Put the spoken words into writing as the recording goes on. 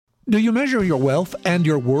Do you measure your wealth and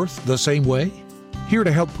your worth the same way? Here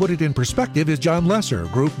to help put it in perspective is John Lesser,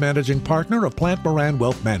 Group Managing Partner of Plante Moran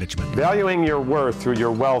Wealth Management. Valuing your worth through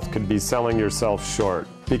your wealth could be selling yourself short,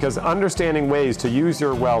 because understanding ways to use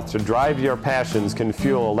your wealth to drive your passions can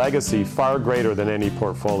fuel a legacy far greater than any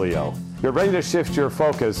portfolio. You're ready to shift your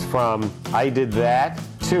focus from I did that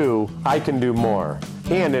to I can do more,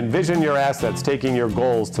 and envision your assets taking your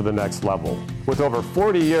goals to the next level. With over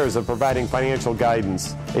 40 years of providing financial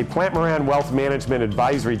guidance, a Plante Moran Wealth Management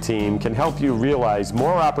advisory team can help you realize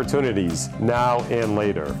more opportunities now and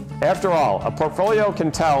later. After all, a portfolio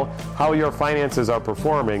can tell how your finances are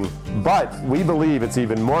performing, but we believe it's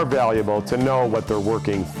even more valuable to know what they're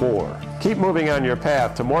working for. Keep moving on your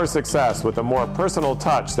path to more success with a more personal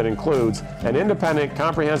touch that includes an independent,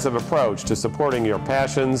 comprehensive approach to supporting your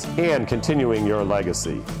passions and continuing your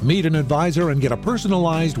legacy. Meet an advisor and get a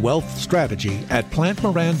personalized wealth strategy at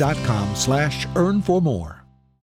plantemoran.com/earn for more.